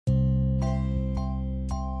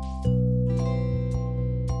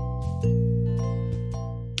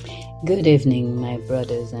Good evening, my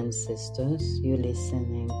brothers and sisters. You're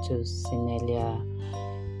listening to Sinelia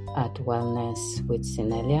at Wellness with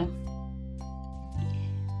Sinelia.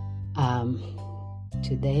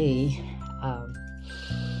 Today,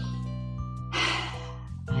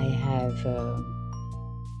 I have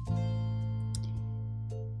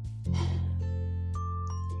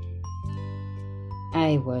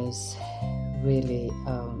I was really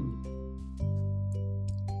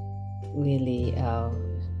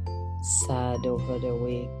sad over the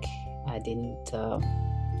week. I didn't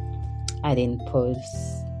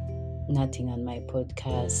post nothing on my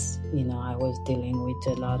podcast. I was dealing with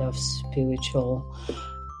a lot of spiritual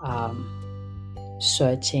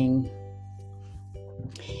searching,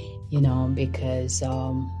 because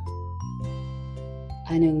I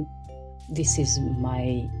know this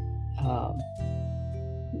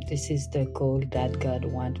is the goal that God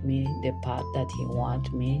wants me, the path that He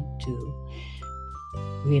wants me to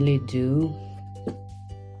really do.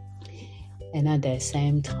 And at the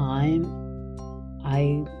same time,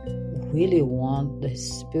 I really want the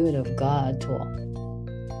Spirit of God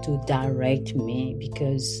to direct me,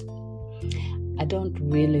 because I don't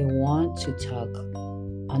really want to talk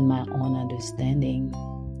on my own understanding.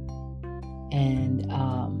 And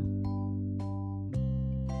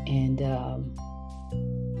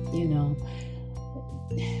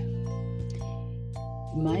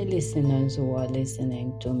my listeners who are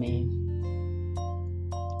listening to me,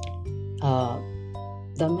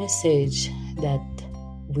 the message that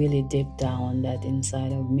really deep down, that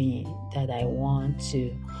inside of me, that I want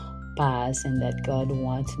to pass and that God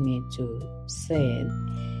wants me to say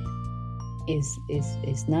is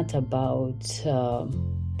not about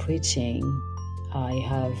preaching. I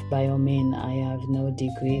have no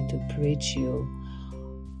degree to preach you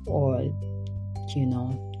or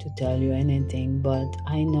to tell you anything, but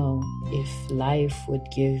I know if life would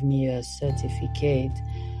give me a certificate,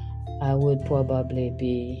 I would probably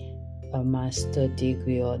be a master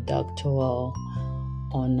degree or doctoral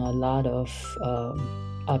on a lot of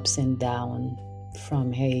ups and downs,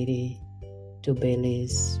 from Haiti to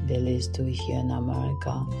Belize to here in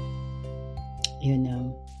America.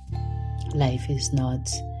 Life is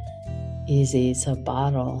not easy. It's a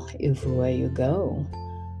battle everywhere you go.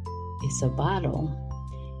 It's a battle.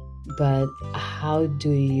 But how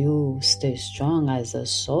do you stay strong as a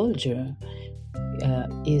soldier?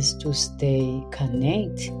 Is to stay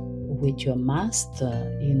connected with your master,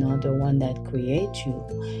 the one that creates you,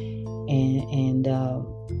 and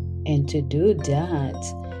to do that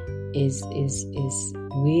is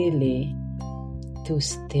really to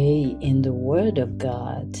stay in the Word of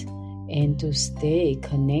God and to stay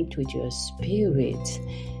connected with your spirit,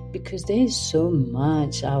 because there is so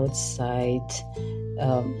much outside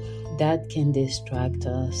that can distract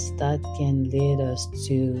us, that can lead us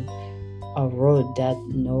to a road that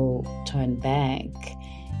no turn back,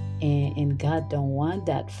 and God don't want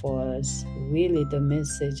that for us. Really, the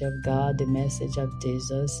message of God, the message of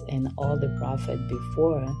Jesus, and all the prophets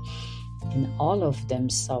before, and all of them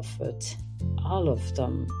suffered. All of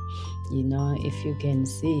them, if you can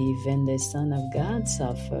see, even the Son of God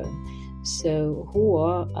suffered. So who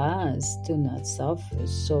are us to not suffer?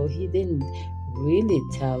 So He didn't really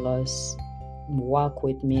tell us, walk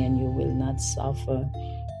with me and you will not suffer.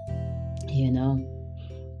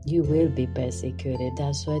 You will be persecuted.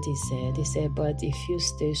 That's what He said. He said, but if you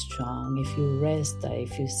stay strong, if you rest,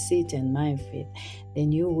 if you sit in my feet,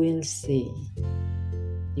 then you will see.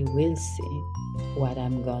 You will see what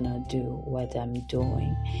I'm gonna do, what I'm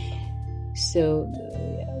doing. So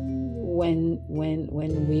when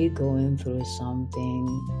we're going through something,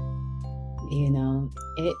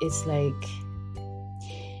 it's like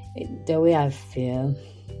the way I feel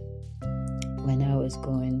when I was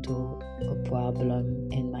going through a problem,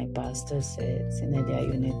 and my pastor said, Sinelia,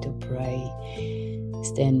 you need to pray.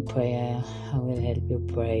 Stay in prayer. I will help you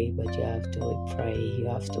pray, but you have to pray. You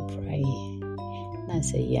have to pray. And I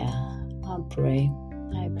said, yeah, I'll pray.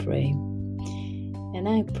 I pray. And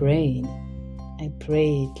I prayed. I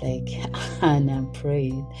prayed like Hannah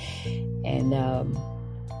prayed. And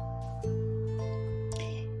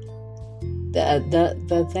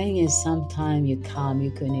the thing is, sometimes you come,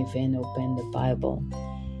 you couldn't even open the Bible,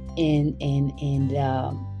 and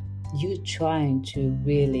you trying to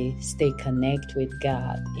really stay connected with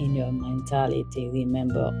God in your mentality.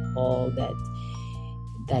 Remember all that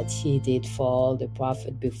He did for all the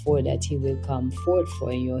prophet before, that He will come forth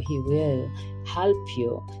for you, He will help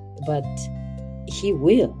you, but He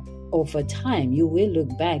will. Over time, you will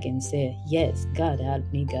look back and say, yes, God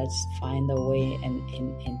helped me, God find a way and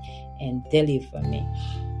deliver me.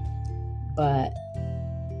 But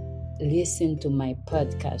listen to my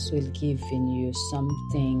podcast will give in you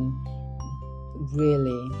something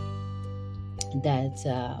really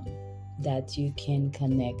that you can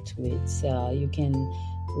connect with. You can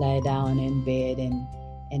lie down in bed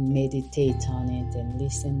and meditate on it and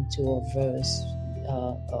listen to a verse.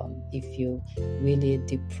 If you really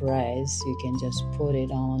depressed, you can just put it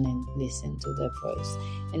on and listen to the verse.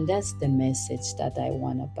 And that's the message that I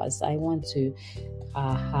want to pass. I want to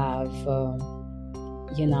have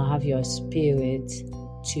your spirit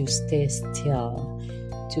to stay still,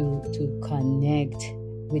 to connect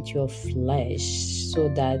with your flesh, so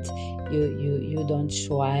that you don't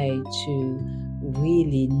try to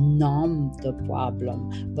really numb the problem,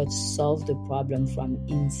 but solve the problem from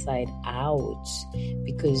inside out.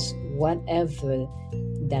 Because whatever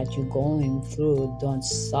that you're going through don't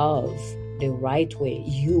solve the right way,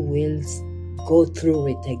 you will go through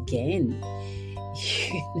it again.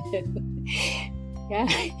 Yeah,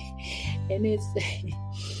 and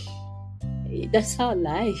that's how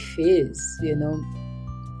life is.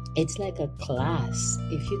 It's like a class.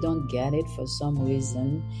 If you don't get it for some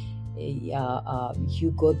reason,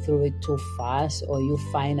 you go through it too fast, or you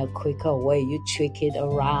find a quicker way, you trick it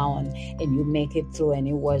around and you make it through, and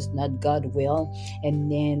it was not God will,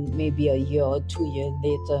 and then maybe a year or 2 years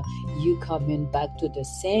later you coming back to the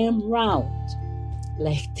same route,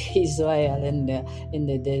 like Israel in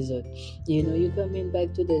the desert. You're coming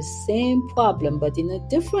back to the same problem, but in a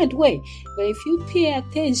different way. But if you pay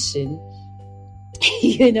attention,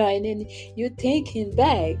 and then you take him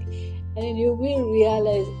back, and you will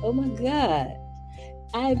realize, oh my God,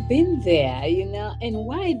 I've been there, and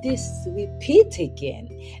why this repeat again?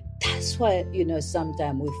 That's why,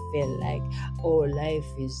 sometimes we feel like, life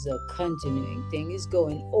is a continuing thing. It's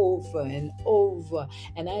going over and over,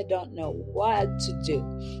 and I don't know what to do.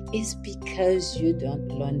 It's because you don't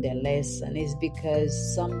learn the lesson. It's because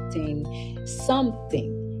something,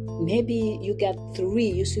 maybe you got 3,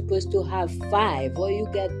 you're supposed to have 5, or you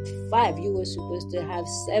got 5, you were supposed to have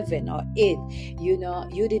 7 or 8. You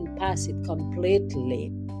didn't pass it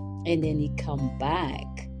completely, and then it come back.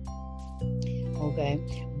 Okay,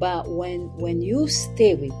 but when you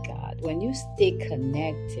stay with God, when you stay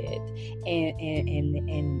connected,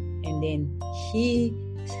 and then He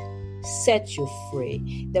sets you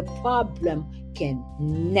free, the problem can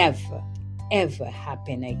never ever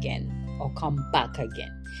happen again or come back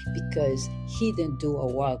again, because He didn't do a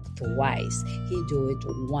work twice. He do it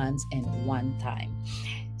once and one time.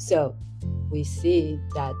 So we see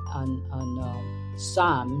that on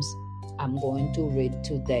Psalms. I'm going to read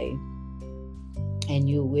today, and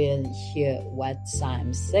you will hear what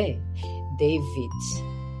Psalms say. David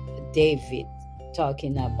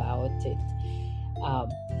talking about it.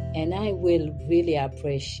 And I will really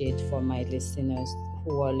appreciate for my listeners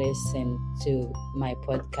who are listening to my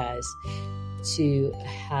podcast to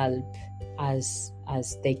help as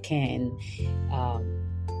they can,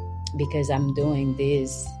 because I'm doing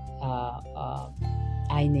this.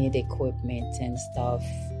 I need equipment and stuff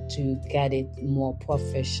to get it more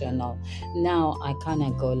professional. Now I kind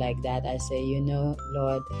of go like that. I say,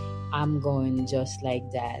 Lord, I'm going just like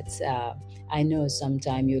that. I know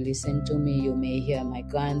sometimes you listen to me, you may hear my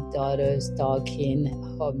granddaughters talking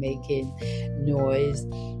or making noise,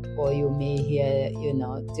 or you may hear,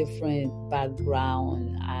 different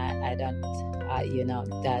background. I don't,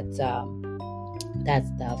 that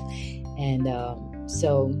stuff. And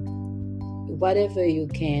so whatever you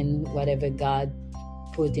can, whatever God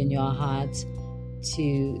put in your heart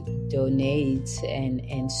to donate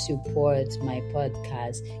and support my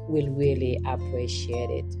podcast, will really appreciate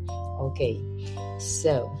it. Okay,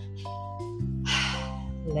 so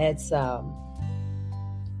let's I'm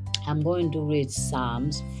going to read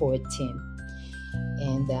Psalms 14.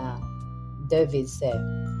 And David said,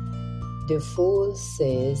 the fool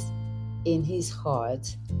says in his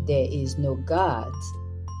heart, there is no God.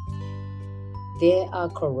 They are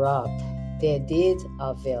corrupt, their deeds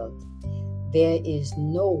are veiled. There is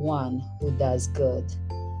no one who does good.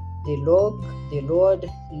 The Lord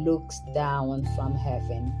looks down from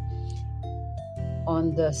heaven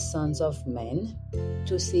on the sons of men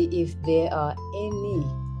to see if there are any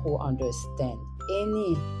who understand,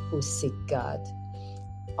 any who seek God.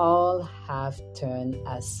 All have turned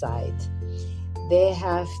aside. They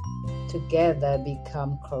have together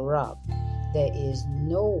become corrupt. There is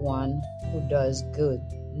no one who does good,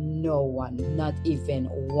 no one, not even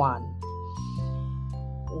one.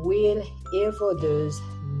 Will evildoers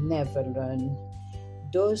never learn?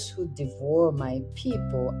 Those who devour my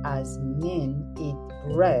people as men eat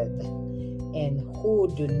bread, and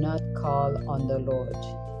who do not call on the Lord.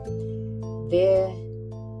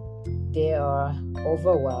 they are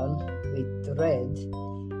overwhelmed with dread,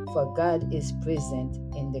 for God is present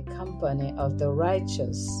in the company of the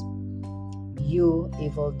righteous. You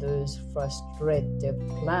evildoers frustrate the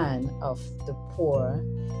plan of the poor,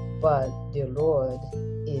 but the Lord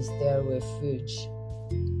is their refuge.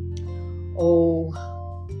 Oh,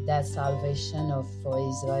 that salvation for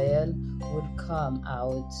Israel would come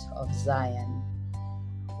out of Zion.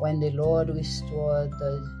 When the Lord restored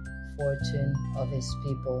the fortune of his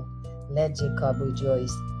people, let Jacob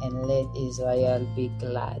rejoice and let Israel be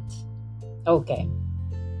glad. Okay.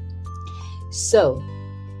 So,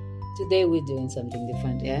 today we're doing something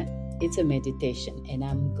different, yeah? It's a meditation, and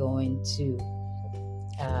I'm going to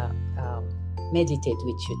meditate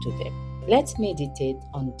with you today. Let's meditate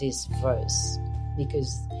on this verse,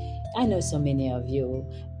 because I know so many of you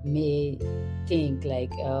may think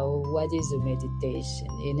like, oh, what is a meditation?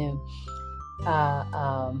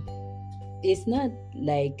 It's not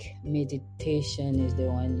like meditation is the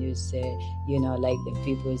one you say, like the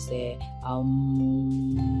people say,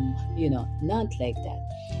 not like that.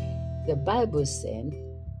 The Bible said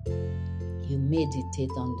you meditate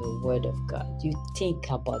on the Word of God. You think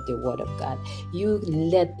about the Word of God. You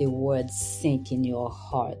let the Word sink in your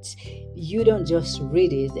heart. You don't just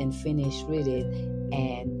read it and finish reading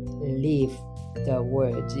and leave the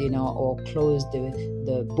Word, or close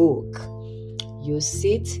the book. You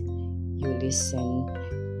sit, you listen,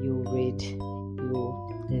 you read, you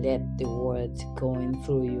let the Word going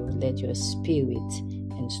through you. Let your spirit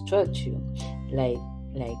instruct you,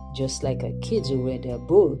 just like a kid who read a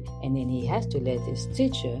book, and then he has to let his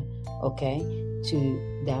teacher,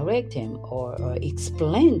 to direct him or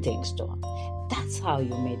explain things to him. That's how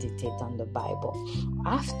you meditate on the Bible.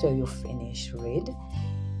 After you finish read,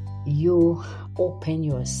 you open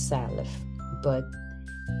yourself, but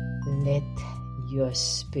let your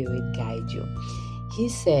spirit guide you. He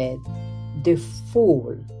said, the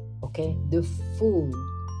fool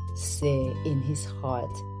say in his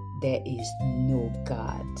heart, there is no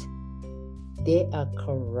God. They are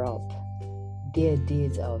corrupt. Their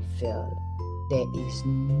deeds are vile. There is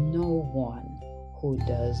no one who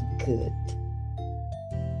does good.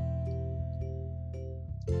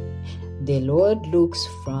 The Lord looks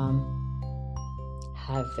from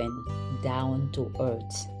heaven down to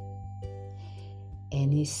earth,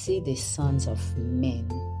 and he sees the sons of men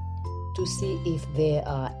to see if there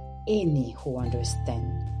are any who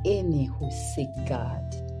understand, any who seek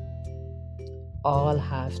God. All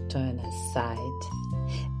have turned aside.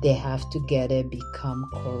 They have together become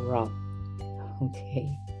corrupt.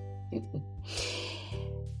 Okay.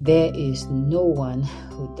 There is no one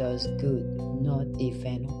who does good, not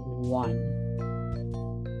even one.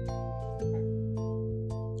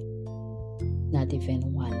 Not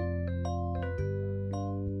even one.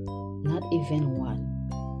 Not even one.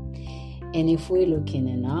 And if we're looking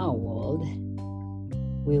in our world,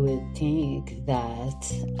 we will think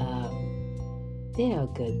that they are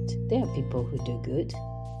good. There are people who do good.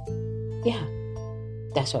 Yeah,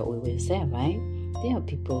 that's what we will say, right? There are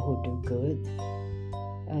people who do good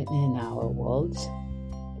in our world.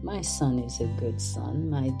 My son is a good son.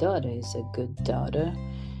 My daughter is a good daughter.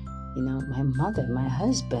 My mother, my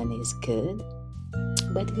husband is good.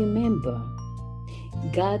 But remember,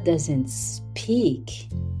 God doesn't speak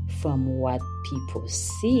from what people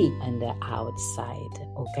see on the outside,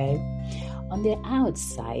 okay? On the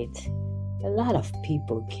outside, a lot of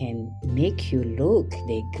people can make you look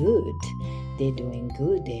they're good. They're doing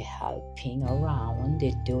good. They're helping around.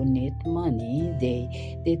 They donate money.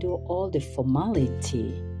 They do all the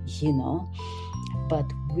formality,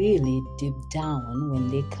 But really deep down, when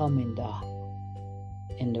they come in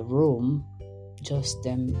the room, just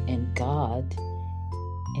them and God,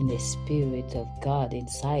 and the Spirit of God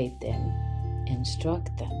inside them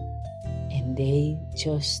instruct them, and they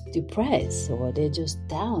just depressed or they're just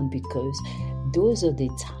down, because those are the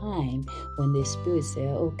time when the Spirit says,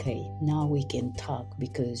 okay, now we can talk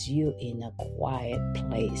because you're in a quiet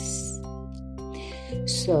place.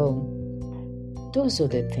 So those are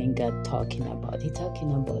the things God talking about. He's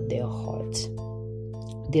talking about their heart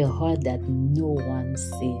that no one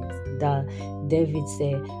sees. David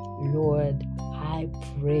said, Lord, I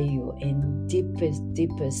pray you in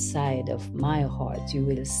deepest side of my heart, you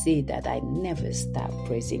will see that I never stop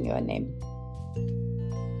praising your name.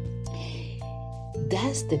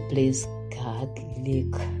 That's the place God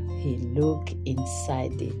look. He look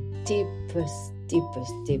inside the deepest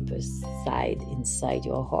side inside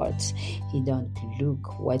your heart. He don't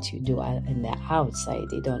look what you do on the outside.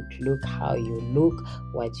 He don't look how you look.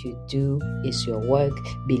 What you do is your work.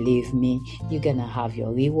 Believe me, you're gonna have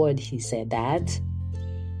your reward. He said that.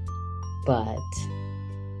 But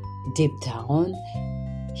deep down,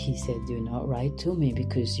 he said, do not write to me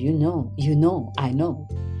because I know.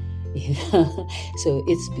 So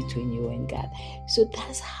it's between you and God. So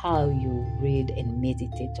that's how you read and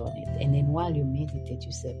meditate on it. And then while you meditate,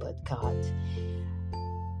 you say, but God,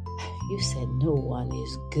 you said no one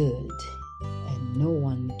is good and no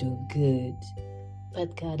one do good.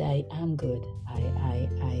 But God, I am good.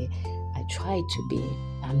 I try to be.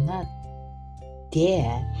 I'm not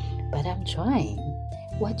there, but I'm trying.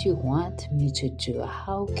 What you want me to do?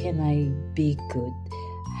 How can I be good?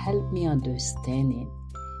 Help me understand it.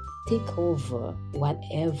 Take over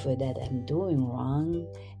whatever that I'm doing wrong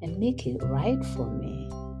and make it right for me.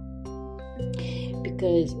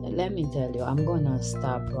 Because let me tell you, I'm gonna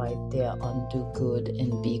stop right there on do good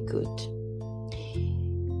and be good.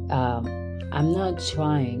 I'm not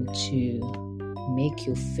trying to make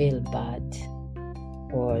you feel bad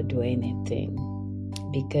or do anything,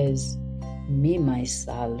 because me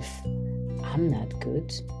myself, I'm not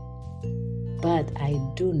good. But I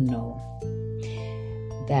do know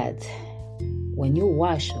that when you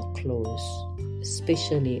wash your clothes,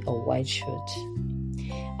 especially a white shirt,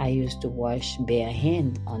 I used to wash bare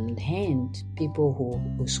hand on hand. People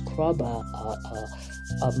who scrub a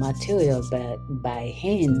material by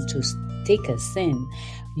hand to take a stain,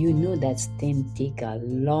 you know that stain take a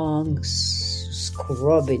long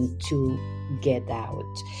scrubbing to get out,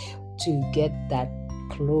 to get that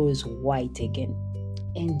clothes white again.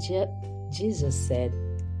 And Jesus said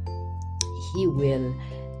he will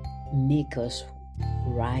make us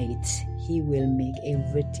right. He will make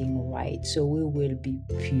everything right, so we will be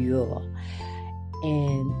pure.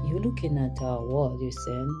 And you're looking at our world, you're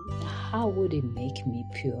saying, how would it make me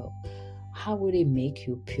pure? How would it make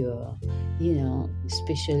you pure?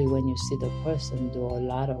 Especially when you see the person do a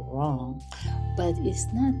lot of wrong. But it's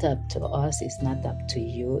not up to us, it's not up to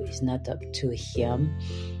you, it's not up to him.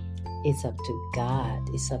 It's up to God,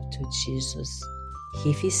 it's up to Jesus.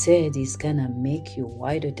 If he said he's gonna make you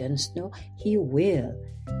whiter than snow, he will.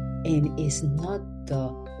 And it's not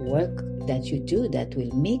the work that you do that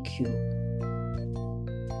will make you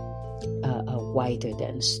whiter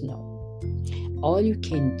than snow. All you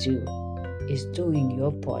can do is doing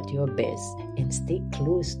your part, your best, and stay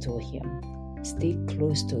close to him. Stay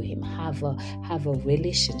close to him. Have a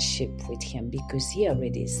relationship with him, because he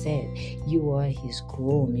already said you are his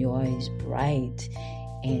groom, you are his bride,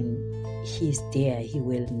 and he's there. He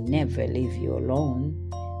will never leave you alone,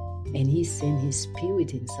 and he sent his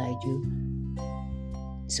spirit inside you.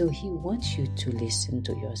 So he wants you to listen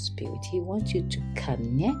to your spirit. He wants you to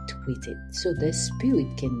connect with it, so the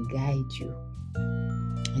spirit can guide you,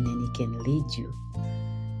 and then he can lead you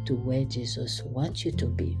to where Jesus wants you to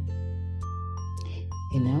be.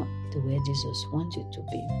 To where Jesus wants you to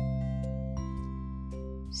be.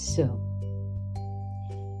 So,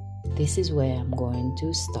 this is where I'm going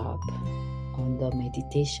to stop on the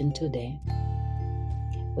meditation today.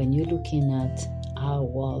 When you're looking at our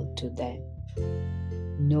world today,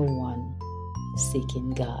 no one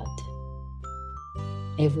seeking God.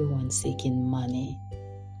 Everyone seeking money.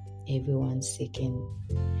 Everyone seeking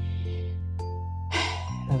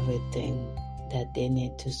everything that they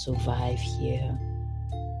need to survive here.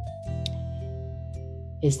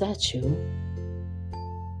 Is that true?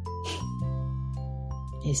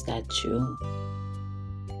 Is that true?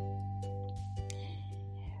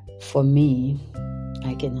 For me,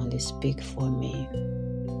 I can only speak for me.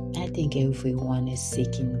 I think everyone is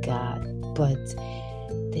seeking God, but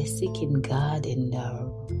they're seeking God in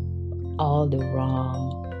all the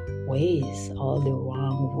wrong ways, all the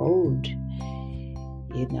wrong road.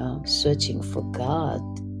 Searching for God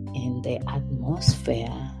in the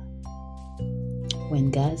atmosphere. When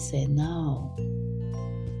God said, no,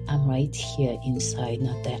 I'm right here inside,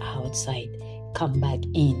 not the outside. Come back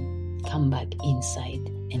inside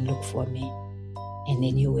and look for me, and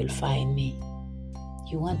then you will find me.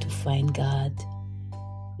 You want to find God?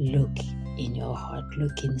 Look in your heart,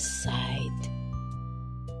 look inside,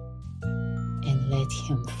 and let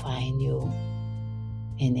him find you,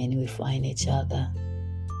 and then we find each other.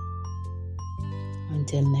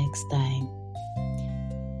 Until next time.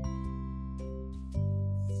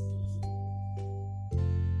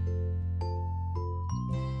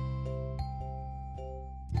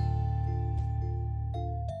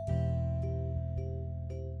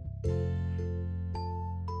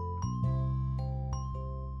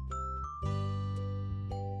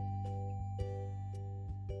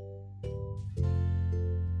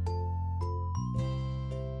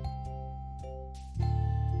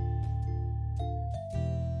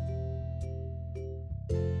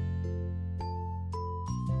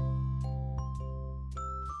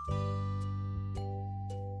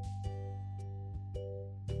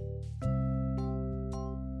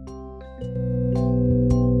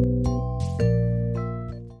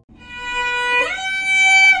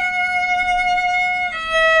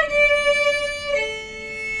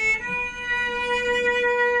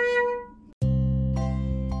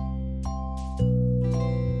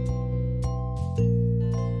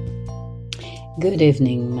 Good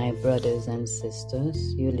evening, my brothers and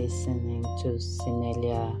sisters. You're listening to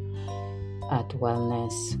Sinelia at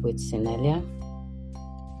Wellness with Sinelia.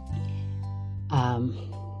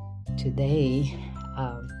 Today,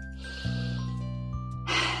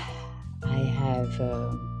 I have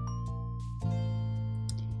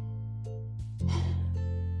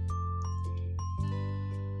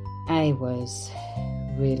I was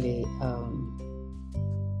really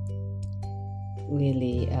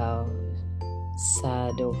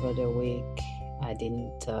sad over the week. I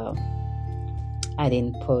didn't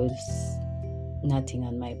post nothing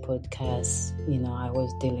on my podcast. I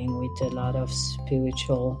was dealing with a lot of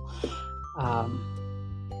spiritual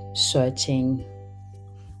searching,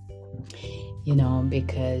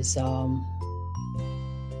 because I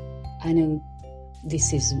know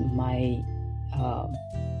this is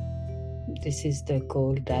this is the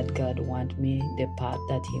goal that God wants me, the path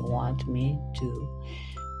that He wants me to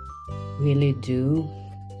really do.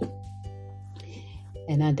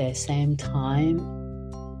 And at the same time,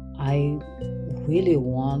 I really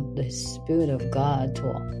want the Spirit of God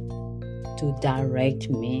to direct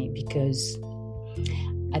me, because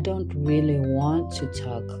I don't really want to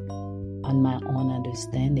talk on my own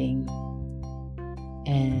understanding.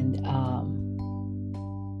 And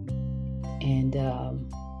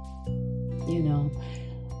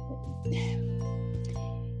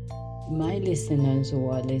my listeners who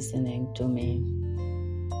are listening to me,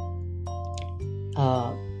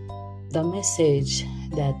 the message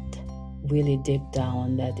that really deep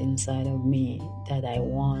down, that inside of me, that I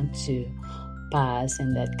want to pass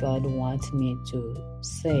and that God wants me to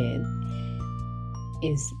say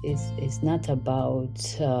is not about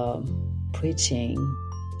preaching.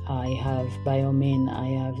 By all means, I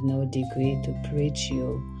have no degree to preach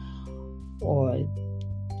you or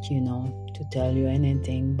to tell you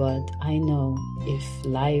anything, but I know if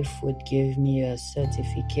life would give me a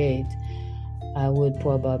certificate, I would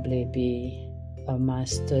probably be a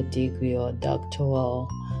master degree or doctoral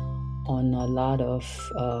on a lot of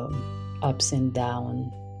ups and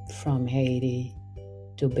downs, from Haiti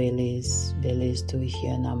to Belize to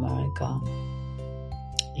here in America.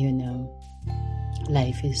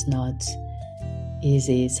 Life is not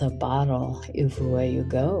easy. It's a battle everywhere you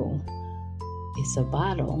go. It's a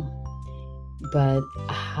battle. But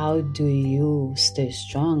how do you stay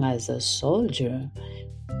strong as a soldier?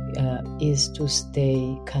 Is to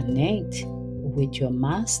stay connected with your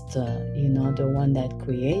master, the one that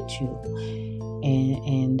creates you,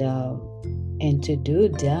 and to do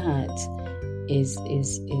that is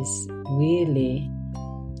really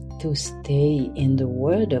to stay in the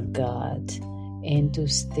Word of God and to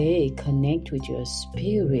stay connected with your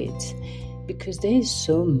spirit, because there is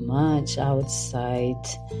so much outside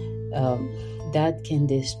that can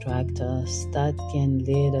distract us, that can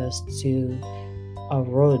lead us to a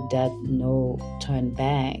road that no turn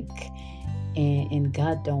back, and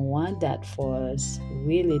God don't want that for us.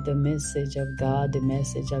 Really, the message of God, the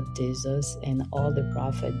message of Jesus, and all the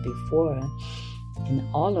prophets before, and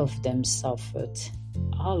all of them suffered.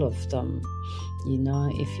 All of them,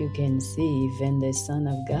 if you can see, even the Son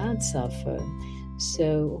of God suffered.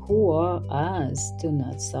 So who are us to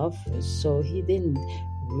not suffer? So He didn't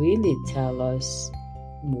really tell us,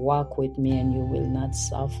 walk with me and you will not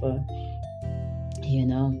suffer.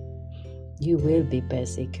 You will be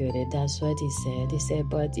persecuted. That's what He said. He said,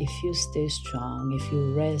 but if you stay strong, if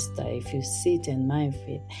you rest, if you sit in my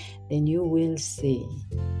feet, then you will see.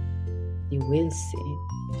 You will see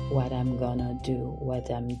what I'm gonna do, what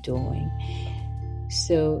I'm doing.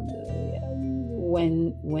 So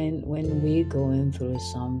when we're going through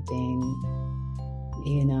something,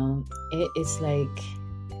 it's like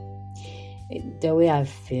the way I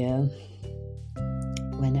feel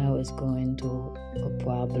when I was going through a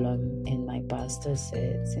problem, and my pastor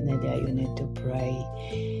said, Sinelia, you need to pray.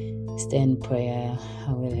 Stay in prayer.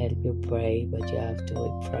 I will help you pray, but you have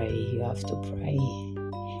to pray. You have to pray.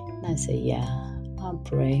 And I said, yeah, I'll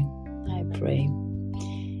pray. I pray.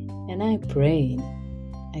 And I prayed.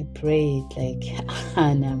 I prayed like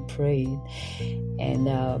Hannah prayed. And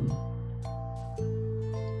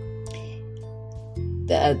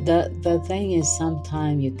the thing is,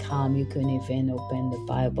 sometimes you come, you couldn't even open the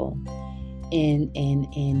Bible. And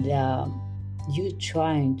you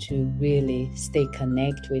trying to really stay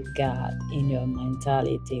connected with God in your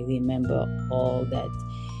mentality. Remember all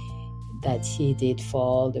that He did for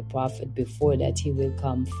all the prophet before, that He will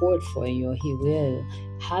come forth for you. He will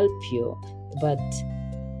help you, but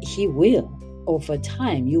He will. Over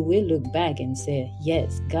time, you will look back and say,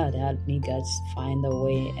 yes, God help me, God find a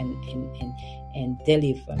way and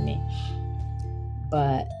deliver me.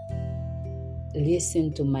 But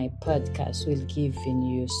listen to my podcast will give in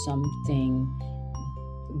you something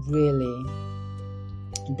really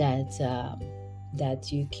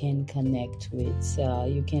that you can connect with.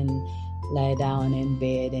 You can lie down in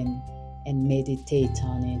bed and meditate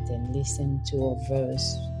on it and listen to a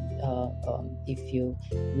verse. If you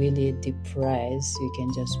really depressed, you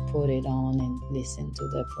can just put it on and listen to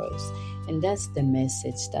the verse. And that's the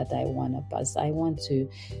message that I want to pass. I want to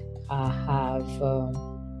have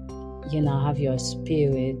your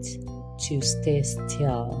spirit to stay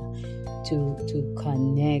still, to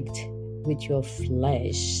connect with your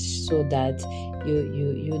flesh, so that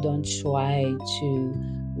you don't try to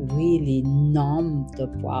really numb the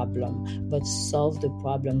problem, but solve the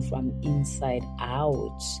problem from inside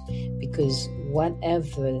out. Because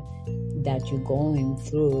whatever that you're going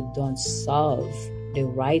through don't solve the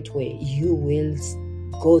right way, you will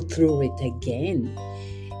go through it again.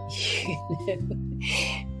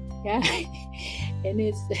 Yeah. And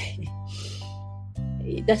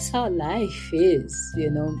that's how life is.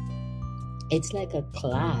 It's like a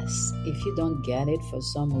class. If you don't get it for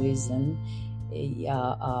some reason,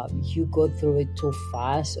 you go through it too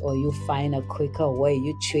fast, or you find a quicker way,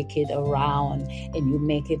 you trick it around and you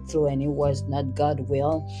make it through, and it was not God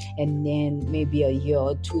will, and then maybe a year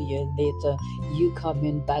or 2 years later you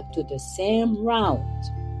coming back to the same route,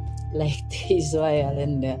 like Israel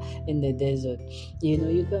in the desert.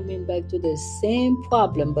 You're coming back to the same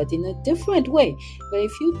problem, but in a different way. But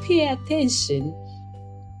if you pay attention,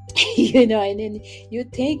 and then you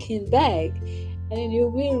take him back, and then you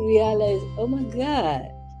will realize, oh my God,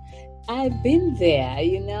 I've been there,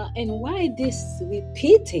 and why this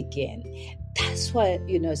repeat again? That's why,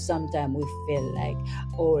 sometimes we feel like,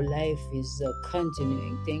 life is a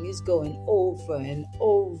continuing thing. It's going over and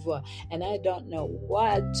over, and I don't know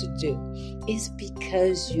what to do. It's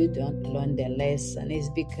because you don't learn the lesson. It's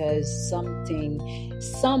because something,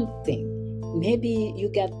 maybe you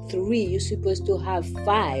got 3, you're supposed to have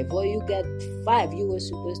 5, or you got 5, you were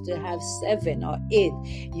supposed to have 7 or 8.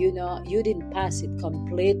 You didn't pass it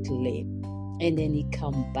completely, and then you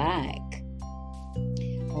come back.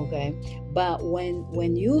 Okay, but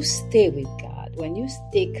when you stay with God, when you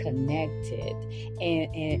stay connected,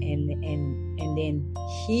 and then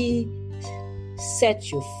He sets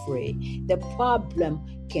you free, the problem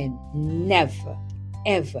can never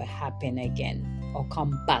ever happen again or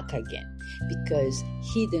come back again, because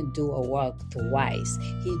He didn't do a work twice.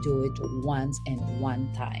 He do it once and one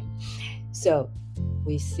time. So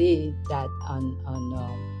we see that on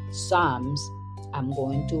Psalms. I'm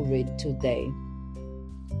going to read today,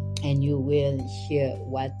 and you will hear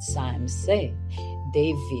what Psalms say.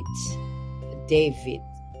 David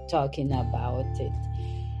talking about it.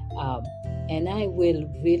 And I will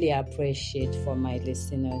really appreciate for my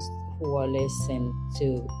listeners who are listening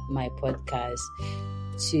to my podcast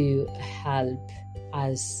to help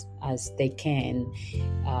as they can,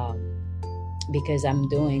 because I'm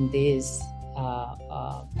doing this.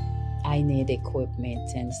 I need equipment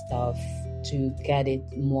and stuff to get it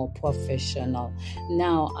more professional.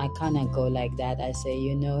 Now I kind of go like that. I say,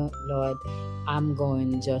 Lord, I'm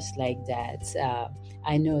going just like that.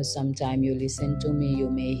 I know sometimes you listen to me, you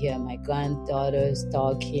may hear my granddaughters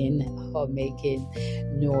talking or making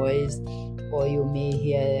noise, or you may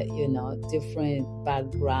hear, different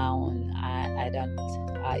background. I don't,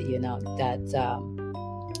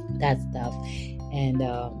 that stuff. And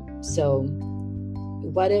so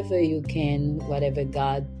whatever you can, whatever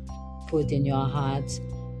God put in your heart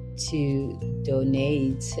to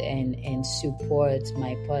donate and support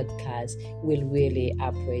my podcast, will really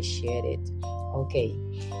appreciate it. Okay,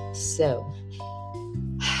 so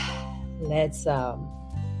let's I'm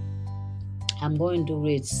going to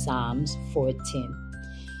read Psalms 14.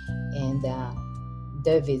 And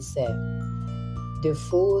David said, the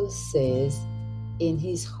fool says in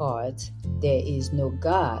his heart, there is no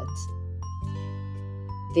God.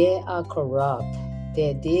 They are corrupt,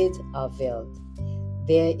 their deeds are veiled.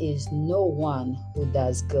 There is no one who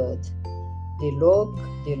does good. The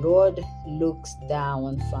Lord looks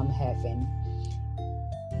down from heaven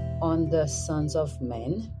on the sons of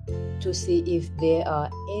men to see if there are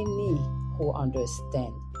any who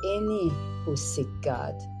understand, any who seek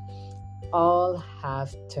God. All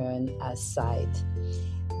have turned aside.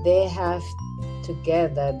 They have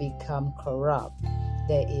together become corrupt.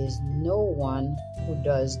 There is no one who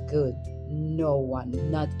does good, no one,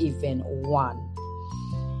 not even one.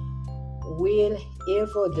 Will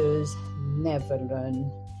evildoers never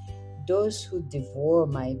learn? Those who devour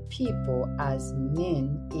my people as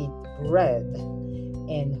men eat bread,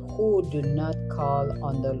 and who do not call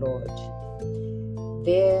on the Lord.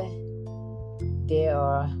 they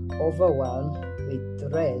are overwhelmed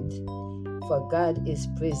with dread, for God is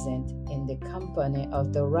present in the company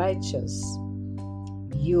of the righteous.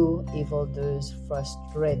 You evildoers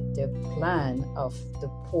frustrate the plan of the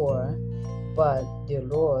poor, but the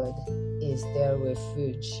Lord is their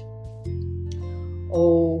refuge.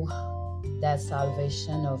 Oh, that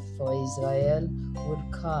salvation for Israel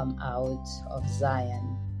would come out of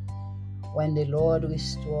Zion. When the Lord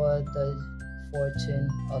restored the fortune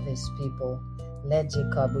of his people, let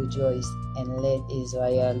Jacob rejoice and let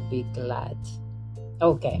Israel be glad.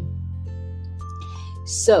 Okay.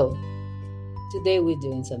 So, today we're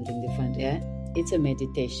doing something different, yeah? It's a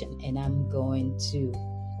meditation, and I'm going to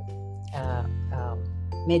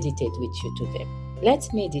meditate with you today.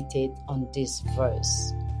 Let's meditate on this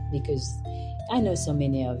verse, because I know so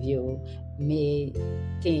many of you may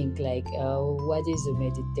think like, oh, what is a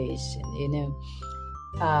meditation?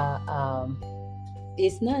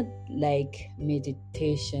 It's not like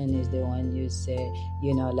meditation is the one you say,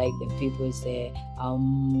 like the people say,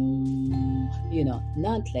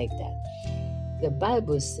 not like that. The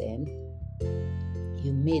Bible says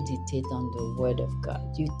you meditate on the Word of God.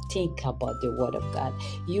 You think about the Word of God.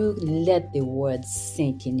 You let the Word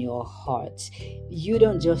sink in your heart. You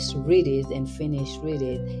don't just read it and finish read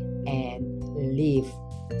it and leave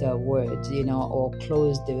the Word, or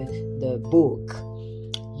close the book.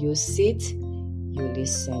 You sit, you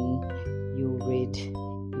listen, you read,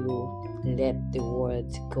 you let the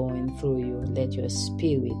Word going through you. Let your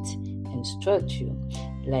spirit instruct you,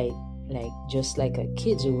 like just like a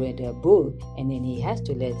kid who read a book and then he has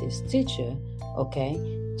to let his teacher,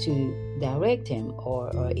 to direct him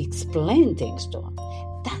or explain things to him.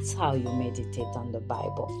 That's how you meditate on the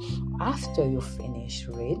Bible. After you finish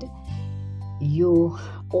read, you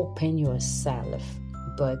open yourself,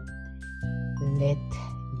 but let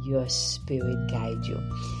your spirit guide you.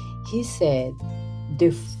 He said,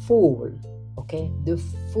 the fool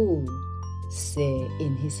say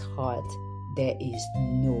in his heart, there is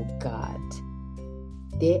no God.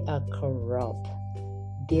 They are corrupt.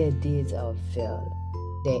 Their deeds are vile.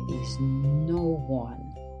 There is no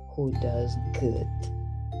one who does good.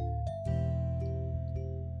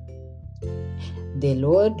 The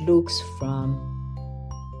Lord looks from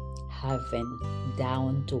heaven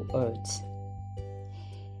down to earth,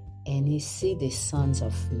 and he sees the sons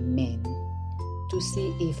of men to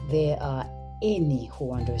see if there are any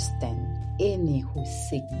who understand, any who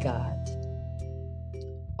seek God.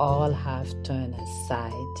 All have turned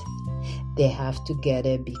aside. They have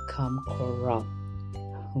together become corrupt.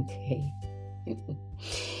 Okay.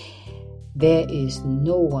 There is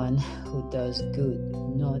no one who does good,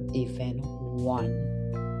 not even one.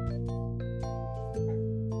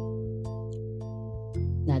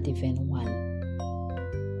 Not even one.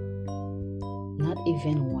 Not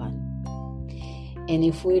even one. And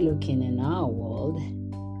if we're looking in our world,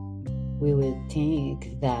 we will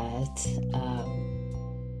think that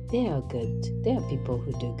they are good. There are people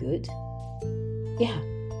who do good. Yeah,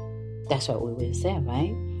 that's what we will say,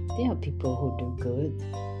 right? There are people who do good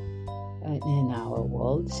in our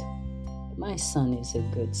world. My son is a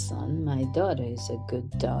good son. My daughter is a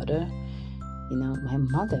good daughter. My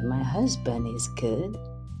mother, my husband is good.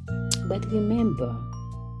 But remember,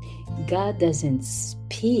 God doesn't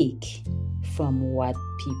speak from what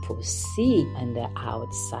people see on the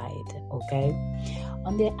outside, okay?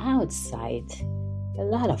 On the outside, a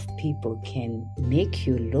lot of people can make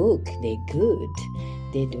you look they're good.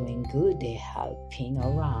 They're doing good. They're helping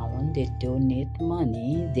around. They donate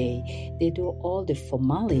money. They do all the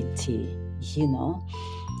formality,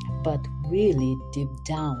 But really deep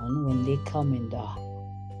down, when they come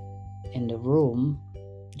in the room,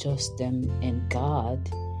 just them and God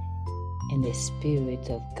and the Spirit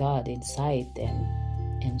of God inside them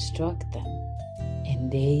instruct them.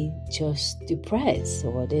 And they just depressed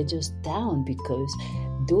or they're just down, because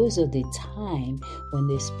those are the time when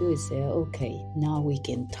the Spirit says, okay, now we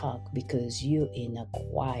can talk because you're in a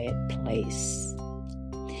quiet place.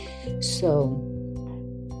 So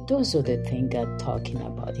those are the things God talking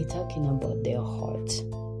about. He's talking about their heart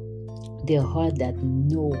that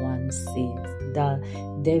no one sees.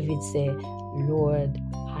 David said, Lord,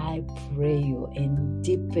 I pray you in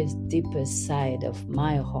deepest side of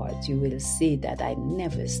my heart, you will see that I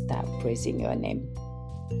never stop praising your name.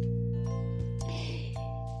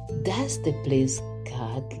 That's the place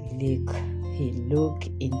God look. He look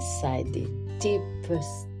inside the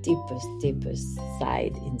deepest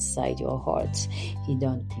side inside your heart. He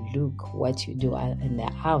don't look what you do on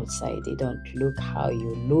the outside. He don't look how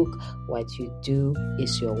you look. What you do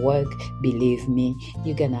is your work. Believe me,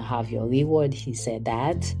 you're gonna have your reward. He said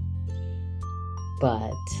that.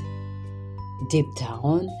 But deep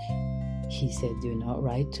down, he said, do not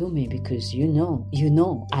write to me because I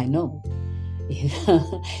know.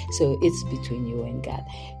 So it's between you and God.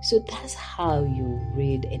 So that's how you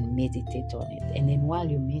read and meditate on it. And then while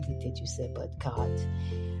you meditate, you say, but God,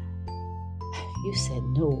 you said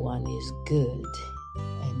no one is good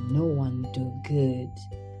and no one do good.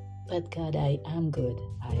 But God, I am good.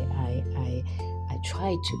 I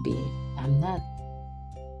try to be. I'm not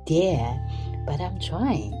there, but I'm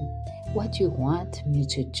trying. What you want me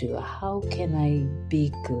to do? How can I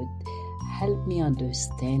be good? Help me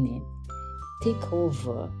understand it. Take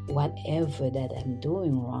over whatever that I'm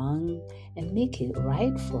doing wrong and make it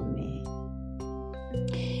right for me.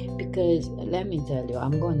 Because let me tell you,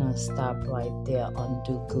 I'm going to stop right there on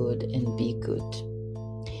do good and be good.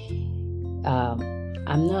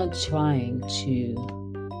 I'm not trying to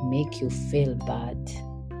make you feel bad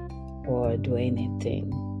or do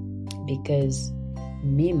anything. Because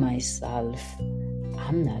me, myself,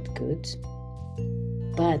 I'm not good.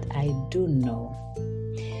 But I do know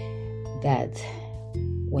that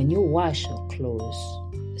when you wash your clothes,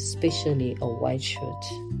 especially a white shirt,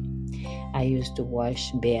 I used to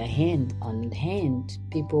wash bare hand on hand.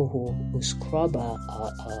 People who scrub a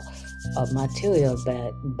material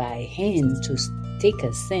by hand to take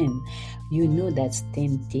a stain, you know that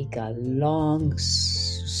stain take a long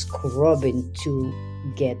scrubbing to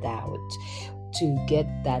get out, to get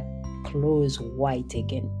that clothes white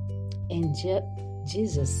again. And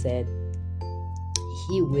Jesus said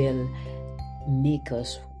he will make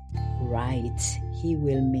us right. He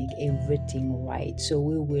will make everything right. So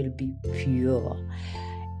we will be pure.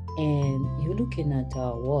 And you're looking at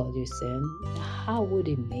our world, you're saying, how would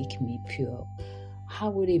it make me pure? How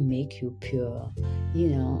would it make you pure?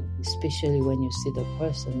 Especially when you see the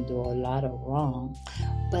person do a lot of wrong.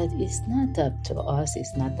 But it's not up to us.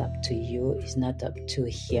 It's not up to you. It's not up to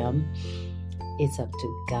him. It's up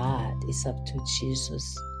to God. It's up to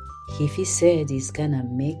Jesus. If he said he's gonna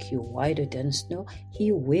make you whiter than snow,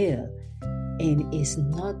 he will. And it's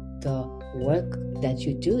not the work that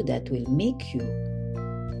you do that will make you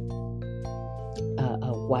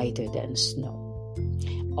whiter than snow.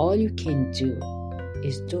 All you can do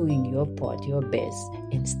is doing your part, your best,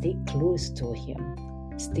 and stay close to him.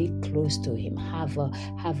 Stay close to him. Have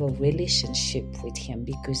a relationship with him,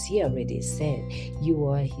 because he already said you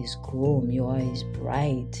are his groom, you are his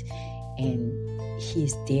bride, and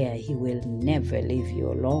he's there. He will never leave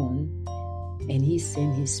you alone. And he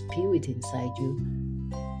sent his spirit inside you.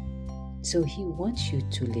 So he wants you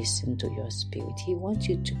to listen to your spirit. He wants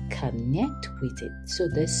you to connect with it so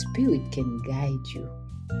the spirit can guide you.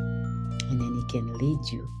 And then he can lead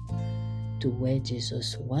you to where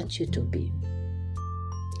Jesus wants you to be.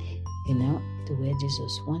 To where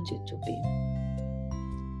Jesus wants you to be.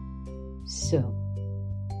 So,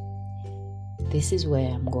 this is where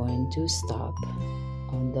I'm going to stop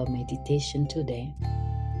on the meditation today.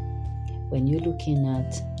 When you're looking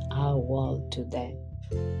at our world today,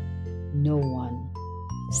 no one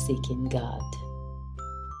seeking God.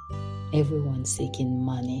 Everyone seeking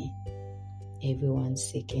money. Everyone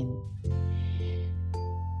seeking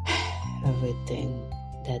everything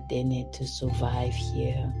that they need to survive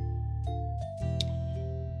here.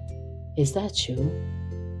 Is that true?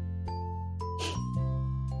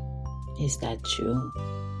 Is that true?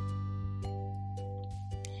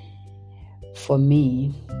 For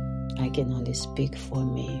me, I can only speak for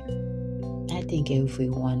me. I think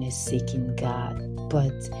everyone is seeking God,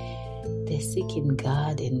 but they're seeking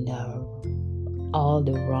God in all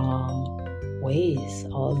the wrong ways,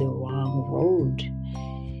 all the wrong road.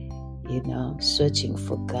 Searching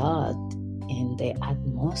for God in the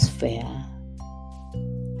atmosphere.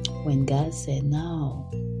 When God said, no,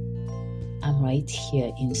 I'm right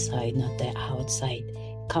here inside, not the outside.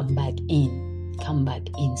 Come back in, come back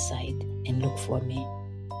inside and look for me.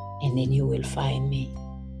 And then you will find me.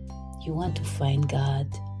 You want to find God?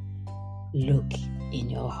 Look in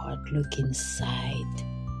your heart, look inside,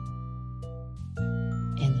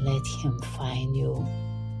 and let him find you.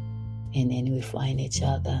 And then we find each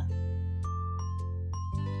other.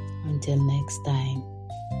 Until next time.